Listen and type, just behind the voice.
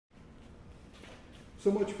So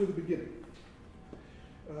much for the beginning.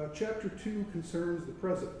 Chapter 2 concerns the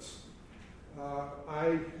presidents.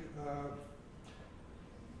 I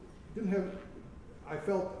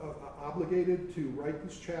felt obligated to write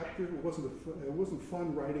this chapter. It wasn't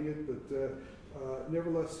fun writing it, but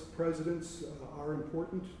nevertheless, presidents are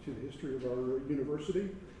important to the history of our university.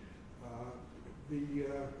 The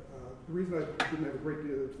reason I didn't have a great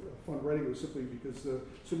deal of fun writing it was simply because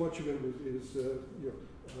so much of it is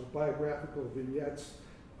biographical vignettes.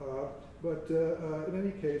 But in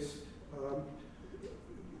any case,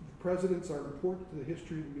 presidents are important to the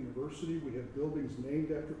history of the university. We have buildings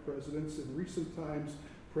named after presidents. In recent times,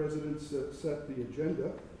 presidents set the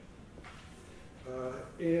agenda.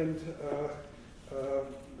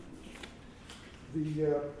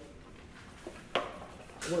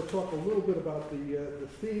 I want to talk a little bit about the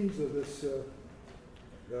themes of this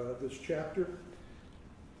chapter.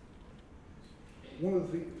 One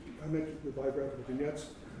of the I mentioned the biographical vignettes.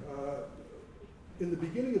 In the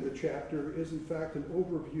beginning of the chapter is in fact an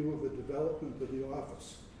overview of the development of the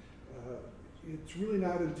office. It's really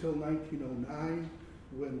not until 1909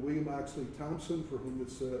 when William Oxley Thompson, for whom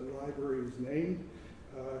this library is named,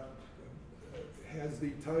 has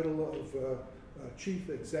the title of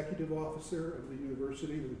Chief Executive Officer of the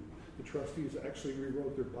university. The trustees actually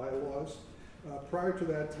rewrote their bylaws. Prior to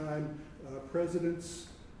that time, presidents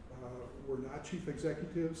were not chief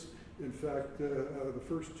executives. In fact, the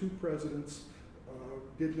first two presidents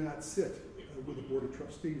did not sit with the Board of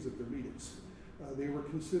Trustees at their meetings. They were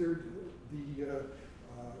considered the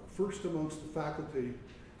first amongst the faculty,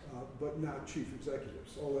 but not chief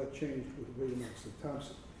executives. All that changed with William Oxley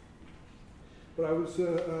Thompson. But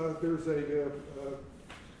there's an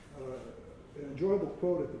enjoyable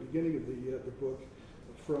quote at the beginning of the book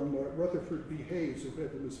from Rutherford B. Hayes, who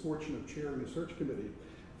had the misfortune of chairing a search committee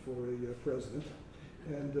for a president.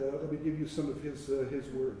 And let me give you some of his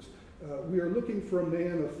words. We are looking for a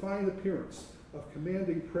man of fine appearance, of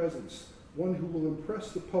commanding presence, one who will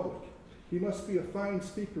impress the public. He must be a fine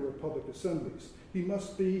speaker of public assemblies. He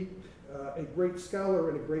must be a great scholar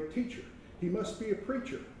and a great teacher. He must be a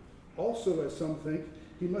preacher. Also, as some think,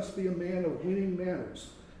 he must be a man of winning manners.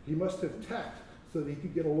 He must have tact so that he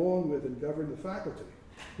could get along with and govern the faculty.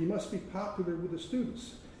 He must be popular with the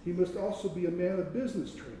students. He must also be a man of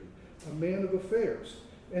business training, a man of affairs,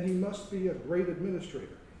 and he must be a great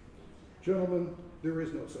administrator. Gentlemen, there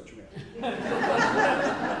is no such man.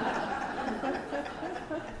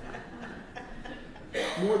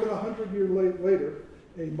 More than 100 years later,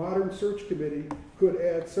 a modern search committee could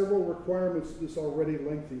add several requirements to this already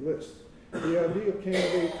lengthy list. The ideal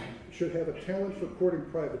candidate should have a talent for courting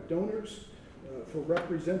private donors, for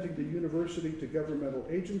representing the university to governmental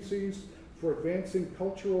agencies, for advancing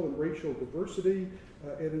cultural and racial diversity,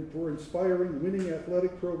 and for inspiring winning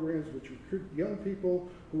athletic programs which recruit young people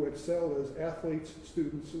who excel as athletes,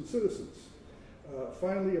 students, and citizens.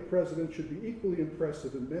 Finally, a president should be equally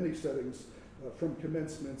impressive in many settings, from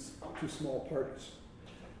commencements to small parties.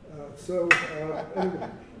 Anyway,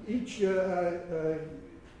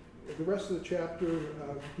 the rest of the chapter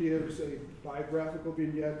gives a biographical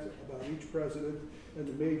vignette about each president and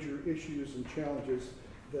the major issues and challenges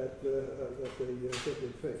that they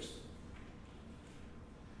faced.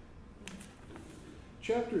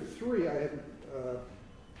 Chapter 3, I had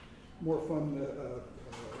more fun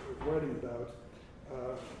writing about,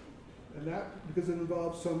 and that because it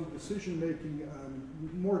involves some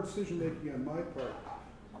more decision making on my part.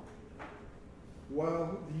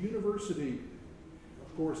 While the university,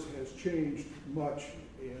 of course, has changed much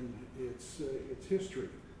in its history,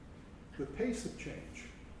 the pace of change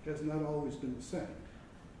has not always been the same.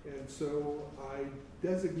 And so I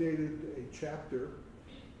designated a chapter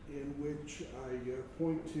in which I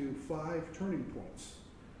point to 5 turning points,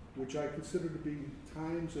 which I consider to be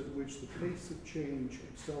times at which the pace of change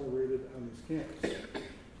accelerated on this campus.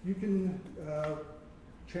 You can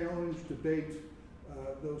challenge, debate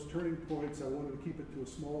those turning points. I wanted to keep it to a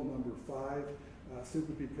small number, 5,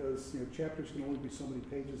 simply because chapters can only be so many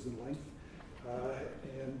pages in length.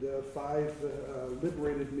 And 5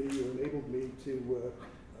 liberated me or enabled me to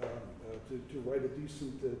write a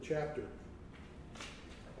decent chapter.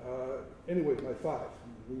 Anyway, my 5.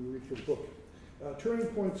 We read through the book. Turning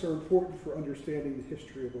points are important for understanding the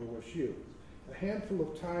history of OSU. A handful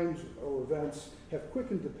of times or events have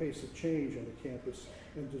quickened the pace of change on the campus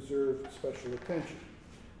and deserve special attention.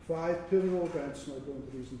 5 pivotal events, and I'll go into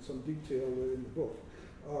these in some detail in the book,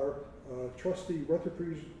 are Trustee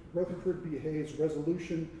Rutherford B. Hayes'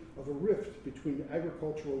 resolution of a rift between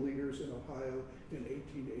agricultural leaders in Ohio in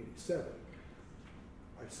 1887.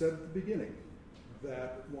 I said at the beginning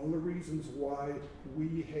that one of the reasons why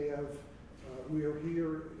we have We are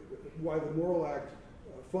here, why the Morrill Act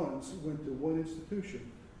funds went to one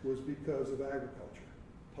institution was because of agriculture,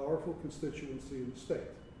 powerful constituency in the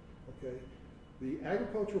state, okay? The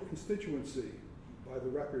agricultural constituency, by the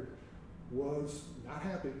record, was not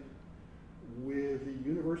happy with the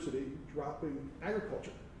university dropping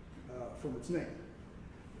agriculture from its name.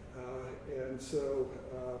 And so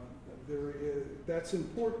that's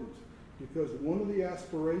important because one of the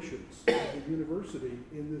aspirations of the university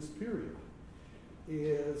in this period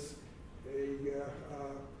is a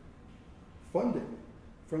funding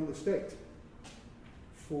from the state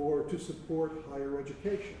to support higher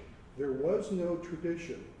education. There was no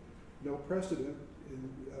tradition, no precedent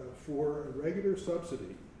for a regular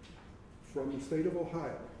subsidy from the state of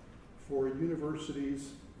Ohio for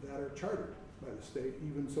universities that are chartered by the state,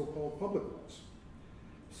 even so-called public ones.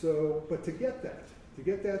 So, but to get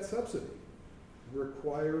that subsidy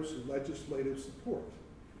requires legislative support.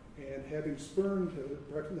 And having spurned,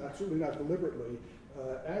 certainly not deliberately,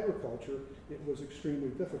 agriculture, it was extremely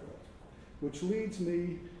difficult. Which leads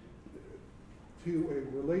me to a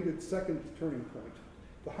related second turning point,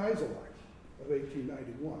 the Heisel Act of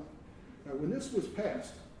 1891. Now, when this was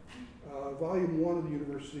passed, Volume 1 of the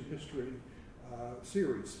University History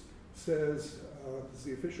series says, this is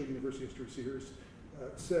the official University History series,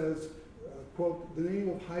 says, quote, "The name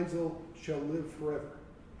of Heisel shall live forever."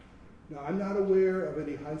 Now, I'm not aware of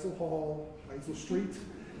any Heisel Hall, Heisel Street,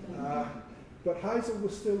 but Heisel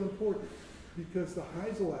was still important because the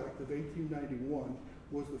Heisel Act of 1891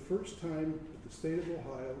 was the first time that the state of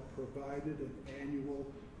Ohio provided an annual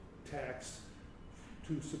tax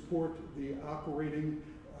to support the operations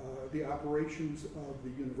of the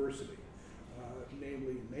university,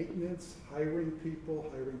 namely maintenance, hiring people,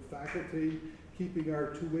 hiring faculty, keeping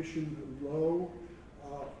our tuition low,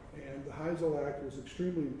 and the Heisel Act was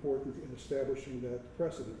extremely important in establishing that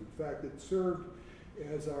precedent. In fact, it served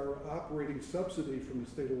as our operating subsidy from the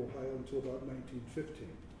state of Ohio until about 1915,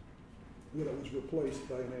 when it was replaced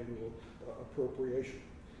by an annual appropriation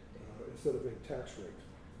instead of a tax rate.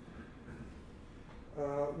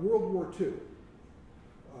 World War II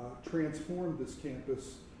transformed this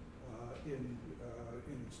campus in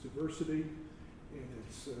its diversity, in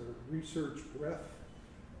its research breadth,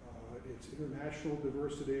 its international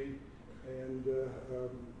diversity, and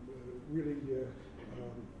really there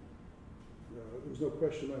was no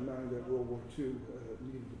question in my mind that World War II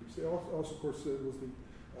needed to be saved. Also, of course, it was the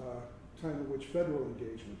time in which federal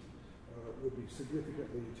engagement would be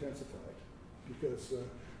significantly intensified because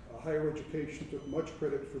higher education took much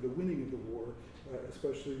credit for the winning of the war,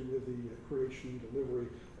 especially with the creation and delivery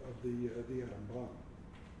of the atom bomb.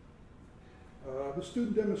 The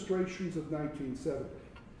student demonstrations of 1970.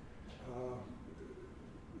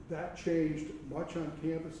 That changed much on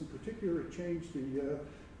campus. In particular, it changed the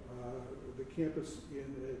campus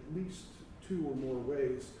in at least two or more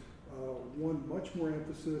ways. One, much more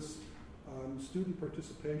emphasis on student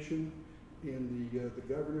participation in the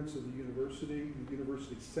governance of the university. The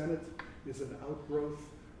University Senate is an outgrowth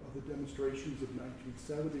of the demonstrations of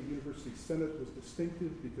 1970. The University Senate was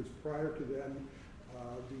distinctive because prior to then,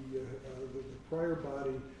 the prior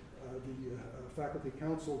body, the faculty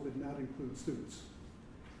council, did not include students.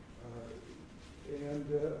 And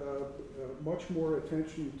much more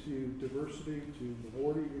attention to diversity, to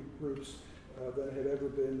minority groups than had ever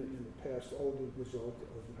been in the past, all the result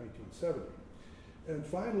of 1970. And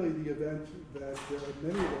finally, the event that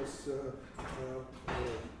many of us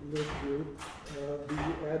lived through,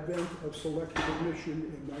 the advent of selective admission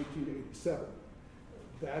in 1987.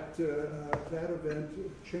 That event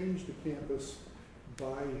changed the campus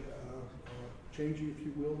by changing, if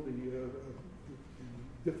you will, the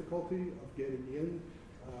difficulty of getting in,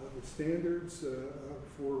 the standards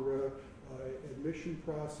for admission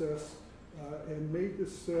process, and made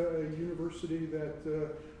this a university that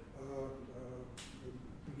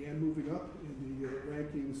began moving up in the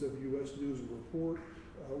rankings of U.S. News and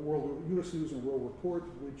U.S. News and World Report,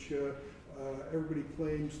 which everybody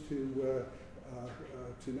claims to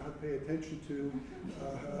not pay attention to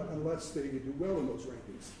unless they do well in those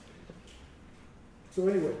rankings. So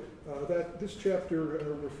anyway, this chapter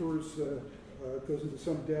goes into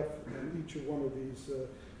some depth in each of one of these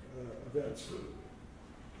events.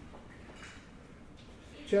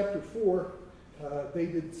 Chapter 4, they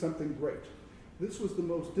did something great. This was the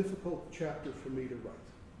most difficult chapter for me to write.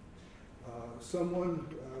 Someone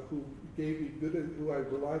who gave me who I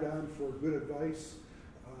relied on for good advice,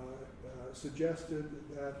 suggested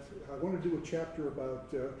that I want to do a chapter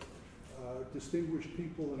about distinguished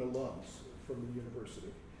people and alums from the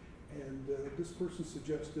university. And this person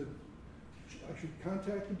suggested I should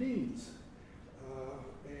contact the deans.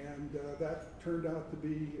 And that turned out to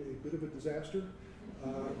be a bit of a disaster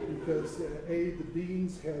because A, the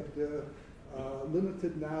deans had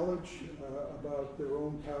limited knowledge about their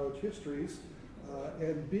own college histories,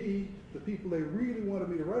 and B, the people they really wanted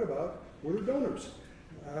me to write about were the donors.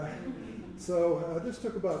 So this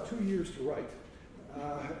took about 2 years to write.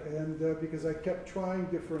 Because I kept trying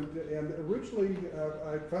different, and originally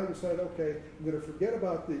I finally decided, okay, I'm going to forget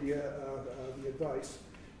about the advice,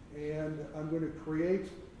 and I'm going to create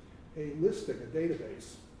a listing, a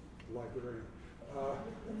database, librarian,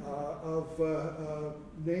 of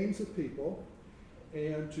names of people,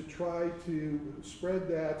 and to try to spread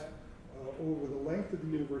that over the length of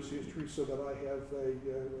the university history so that I have a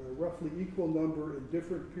roughly equal number in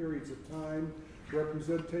different periods of time,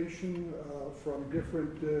 representation from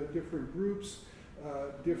different groups,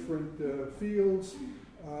 different fields,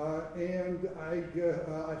 and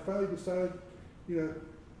I finally decided,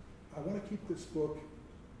 I want to keep this book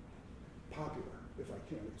popular if I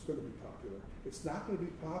can. It's going to be popular. It's not going to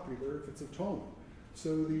be popular if it's a tome.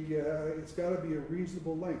 So it's got to be a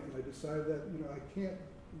reasonable length. And I decided that I can't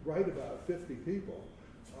write about 50 people.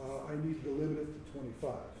 I need to limit it to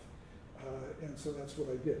 25, and so that's what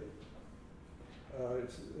I did.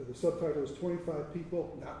 The subtitle is 25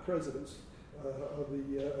 People, Not Presidents, of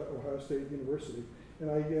the Ohio State University. And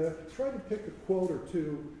I tried to pick a quote or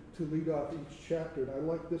two to lead off each chapter, and I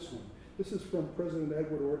like this one. This is from President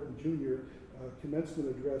Edward Orton Jr., commencement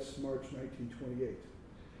address, March 1928.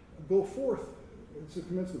 Go forth, it's a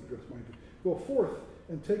commencement address, mind you. Go forth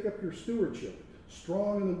and take up your stewardship,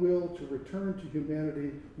 strong in the will to return to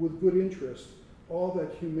humanity with good interest all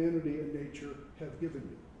that humanity and nature have given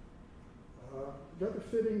you. Rather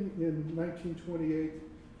fitting in 1928,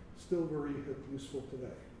 still very useful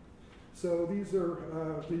today. So these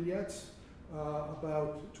are vignettes,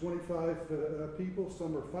 about 25 people.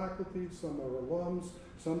 Some are faculty, some are alums,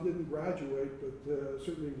 some didn't graduate, but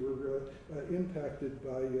certainly were impacted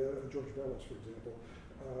by George Bellows, for example,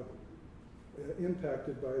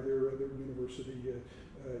 impacted by their university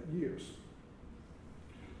years.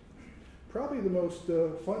 Probably the most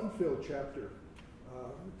fun-filled chapter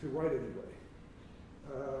to write anyway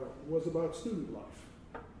was about student life.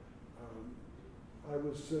 I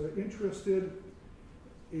was interested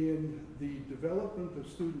in the development of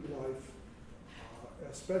student life,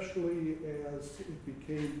 especially as it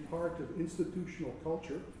became part of institutional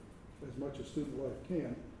culture, as much as student life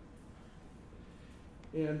can.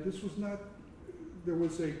 And this was not, there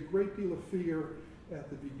was a great deal of fear at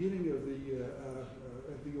the beginning of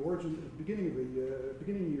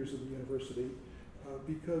beginning years of the university,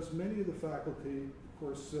 because many of the faculty, of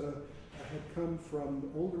course, had come from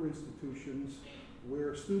older institutions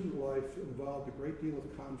where student life involved a great deal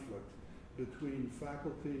of conflict between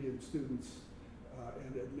faculty and students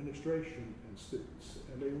and administration and students.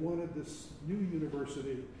 And they wanted this new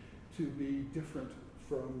university to be different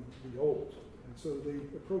from the old. And so they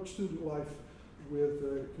approached student life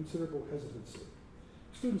with considerable hesitancy.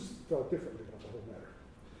 Students felt differently about the whole matter.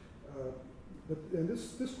 And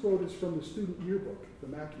this quote is from the student yearbook, the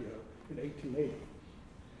Macchio, in 1880,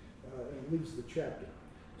 and leads the chapter.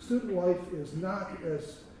 Student life is not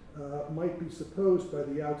as might be supposed by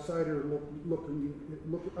the outside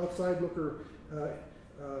looker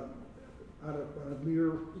on a mere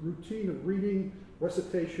routine of reading,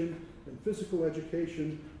 recitation, and physical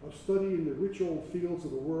education, of studying the rich old fields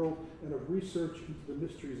of the world, and of research into the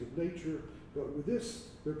mysteries of nature. But with this,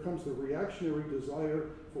 there comes the reactionary desire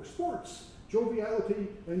for sports, joviality,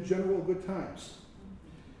 and general good times.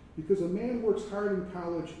 Because a man works hard in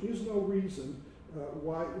college is no reason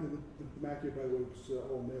why, the Macchio, by the way, was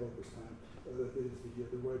all male at this time,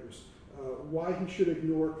 the writers, why he should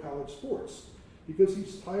ignore college sports. Because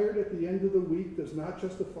he's tired at the end of the week does not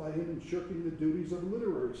justify him in shirking the duties of a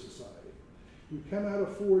literary society. You cannot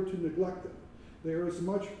afford to neglect them. They are as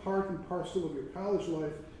much part and parcel of your college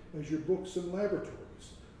life as your books and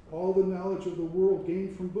laboratories. All the knowledge of the world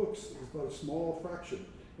gained from books is but a small fraction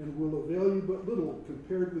and will avail you but little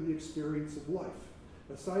compared with the experience of life.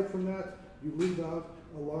 Aside from that, you leave out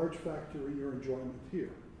a large factor in your enjoyment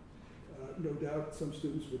here. No doubt some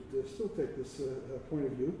students would still take this point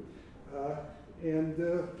of view.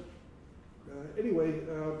 Anyway,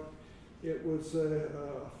 it was a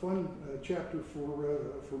fun chapter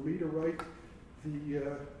for me to write.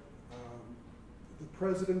 The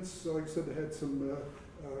presidents, like I said, they had some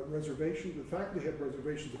reservations. The faculty had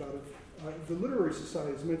reservations about it. The Literary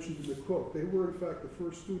Society is mentioned in the quote. They were, in fact, the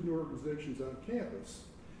first student organizations on campus.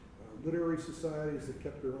 Literary societies that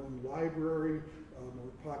kept their own library,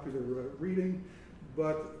 more popular reading,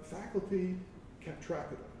 but faculty kept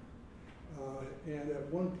track of them. And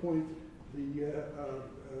at one point,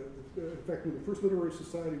 In fact, when the first literary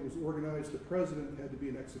society was organized, the president had to be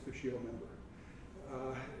an ex officio member.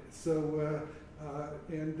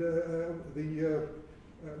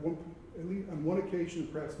 On one occasion,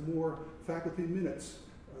 perhaps more, faculty minutes,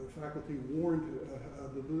 the faculty warned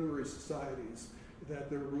the literary societies that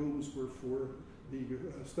their rooms were for the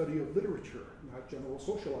study of literature, not general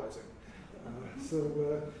socializing. At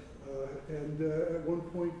one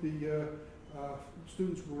point, the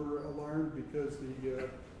students were alarmed because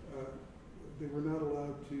they were not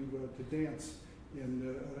allowed to dance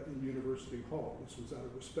in University Hall. This was out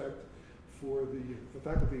of respect for the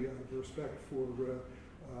faculty, out of respect for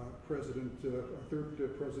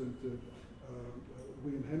third President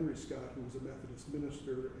William Henry Scott, who was a Methodist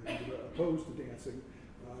minister and opposed to dancing.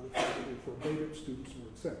 The faculty forbade it, students were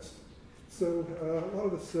incensed. So a lot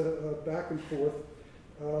of this back and forth.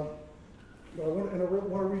 I want to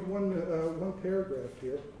read one paragraph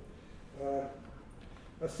here.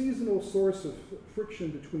 A seasonal source of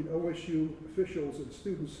friction between OSU officials and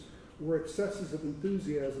students were excesses of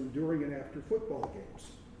enthusiasm during and after football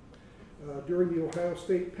games. During the Ohio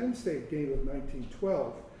State-Penn State game of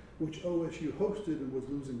 1912, which OSU hosted and was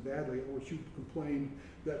losing badly, OSU complained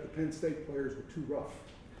that the Penn State players were too rough.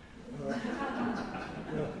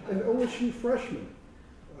 An OSU freshman,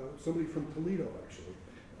 somebody from Toledo actually,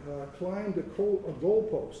 climbed a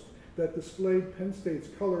goalpost that displayed Penn State's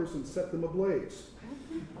colors and set them ablaze.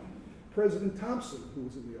 President Thompson, who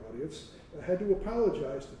was in the audience, had to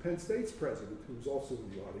apologize to Penn State's president, who was also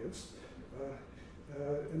in the audience.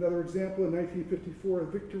 Another example, in 1954, a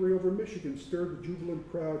victory over Michigan stirred the jubilant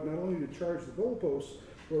crowd not only to charge the goalposts,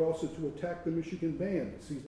 but also to attack the Michigan band, seized